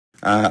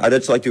I'd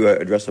just like to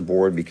address the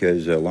board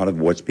because a lot of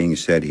what's being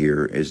said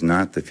here is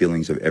not the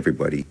feelings of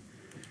everybody.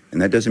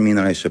 And that doesn't mean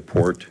that I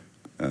support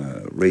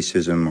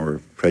racism or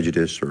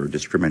prejudice or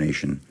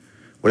discrimination.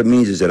 What it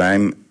means is that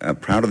I'm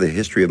proud of the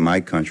history of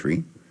my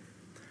country.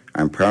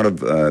 I'm proud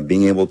of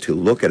being able to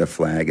look at a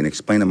flag and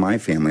explain to my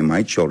family,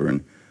 my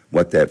children,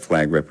 what that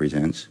flag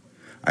represents.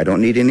 I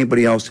don't need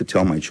anybody else to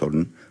tell my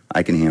children.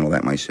 I can handle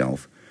that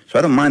myself. So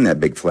I don't mind that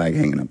big flag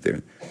hanging up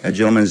there. That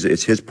gentleman's,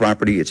 it's his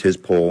property, it's his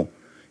pole.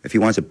 If he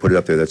wants to put it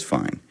up there, that's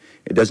fine.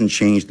 It doesn't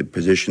change the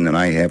position that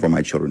I have or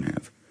my children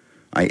have.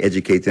 I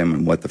educate them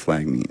on what the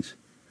flag means.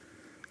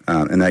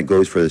 And that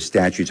goes for the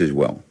statutes as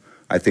well.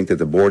 I think that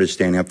the board is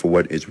standing up for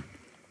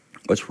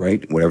what's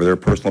right, whatever their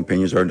personal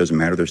opinions are. It doesn't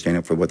matter. They're standing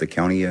up for what the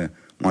county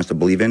wants to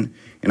believe in.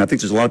 And I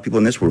think there's a lot of people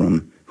in this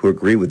room who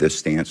agree with this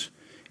stance.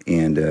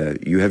 And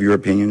you have your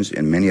opinions,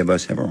 and many of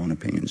us have our own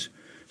opinions.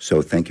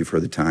 So thank you for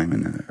the time,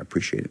 and I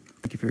appreciate it.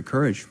 Thank you for your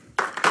courage.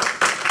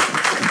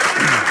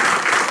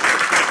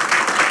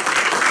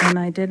 And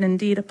I did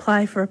indeed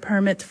apply for a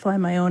permit to fly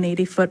my own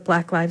 80-foot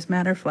Black Lives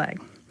Matter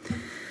flag.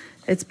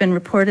 It's been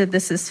reported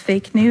this is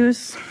fake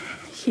news.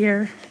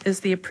 Here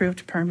is the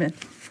approved permit.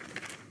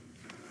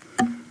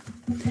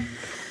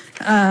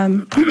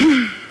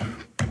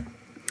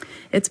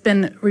 It's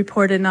been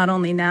reported not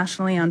only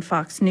nationally on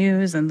Fox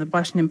News and the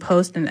Washington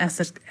Post and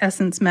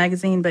Essence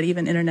magazine, but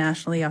even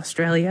internationally,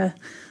 Australia,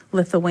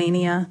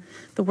 Lithuania.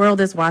 The world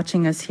is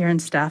watching us here in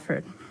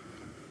Stafford.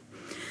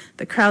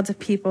 The crowds of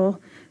people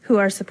who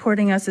are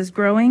supporting us is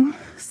growing.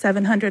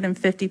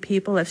 750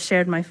 people have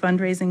shared my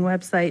fundraising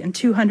website, and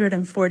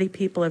 240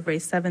 people have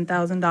raised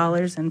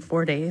 $7,000 in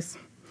 4 days.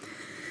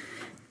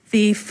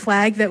 The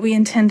flag that we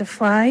intend to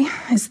fly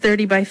is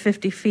 30 by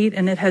 50 feet,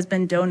 and it has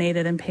been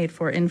donated and paid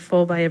for in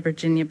full by a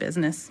Virginia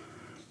business.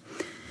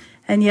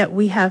 And yet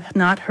we have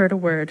not heard a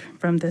word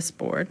from this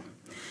board.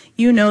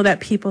 You know that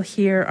people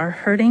here are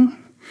hurting,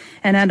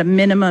 and at a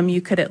minimum,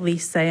 you could at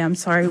least say, I'm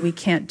sorry, we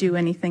can't do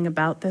anything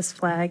about this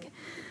flag,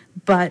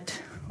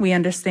 but we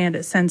understand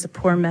it sends a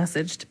poor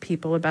message to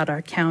people about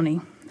our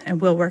county,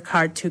 and we'll work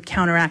hard to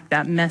counteract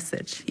that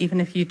message, even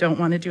if you don't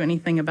want to do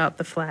anything about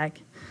the flag.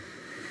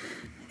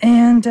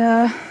 And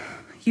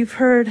you've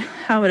heard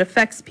how it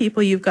affects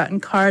people. You've gotten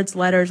cards,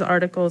 letters,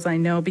 articles, I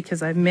know,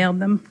 because I've mailed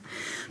them.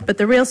 But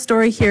the real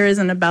story here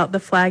isn't about the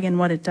flag and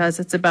what it does.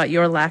 It's about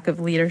your lack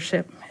of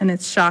leadership, and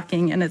it's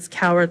shocking, and it's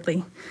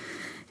cowardly.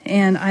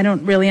 And I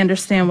don't really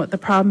understand what the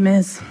problem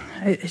is.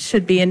 It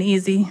should be an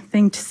easy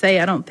thing to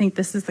say. I don't think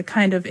this is the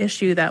kind of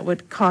issue that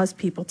would cause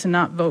people to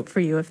not vote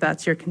for you if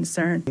that's your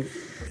concern.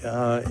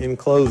 In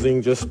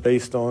closing, just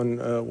based on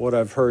what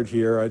I've heard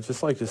here, I'd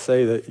just like to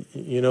say that,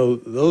 you know,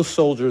 those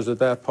soldiers at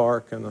that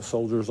park and the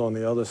soldiers on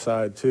the other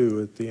side,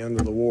 too, at the end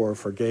of the war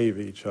forgave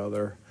each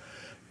other.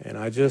 And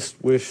I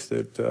just wish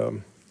that,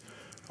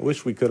 I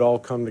wish we could all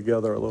come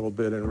together a little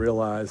bit and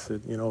realize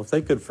that, you know, if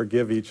they could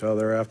forgive each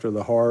other after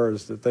the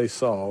horrors that they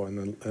saw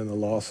and the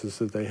losses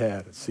that they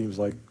had, it seems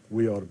like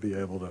we ought to be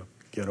able to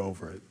get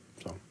over it.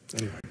 So,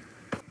 anyway.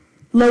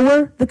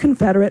 Lower the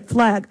Confederate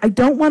flag. I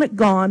don't want it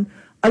gone.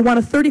 I want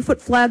a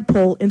 30-foot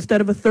flagpole instead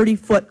of a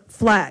 30-foot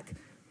flag.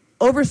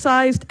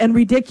 Oversized and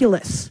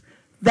ridiculous.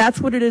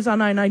 That's what it is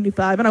on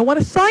I-95. And I want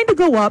a sign to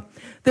go up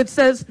that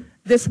says,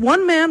 this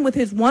one man with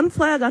his one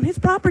flag on his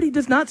property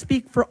does not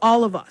speak for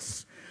all of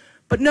us.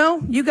 But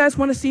no, you guys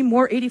want to see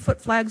more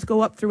 80-foot flags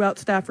go up throughout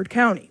Stafford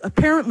County,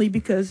 apparently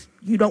because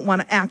you don't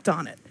want to act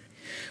on it.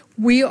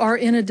 We are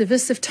in a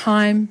divisive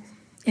time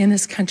in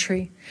this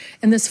country,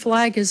 and this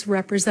flag is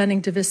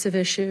representing divisive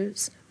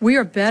issues. We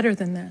are better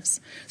than this.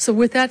 So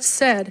with that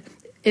said,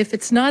 if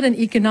it's not an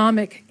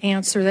economic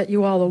answer that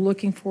you all are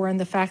looking for, and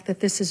the fact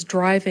that this is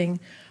driving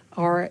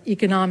our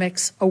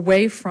economics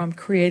away from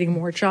creating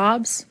more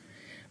jobs,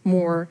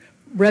 more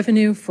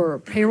revenue for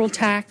payroll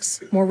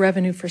tax, more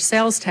revenue for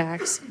sales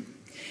tax,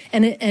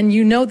 and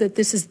you know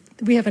that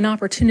we have an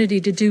opportunity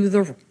to do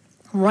the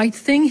right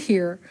thing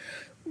here.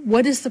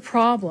 What is the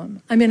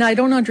problem? I mean, I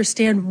don't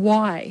understand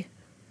why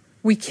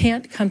we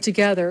can't come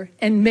together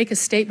and make a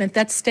statement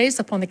that stays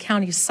up on the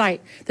county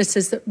site that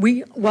says that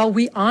while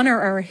we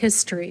honor our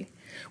history,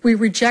 we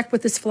reject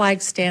what this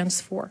flag stands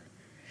for.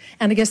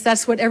 And I guess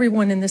that's what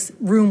everyone in this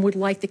room would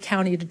like the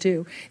county to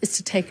do, is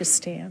to take a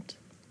stand.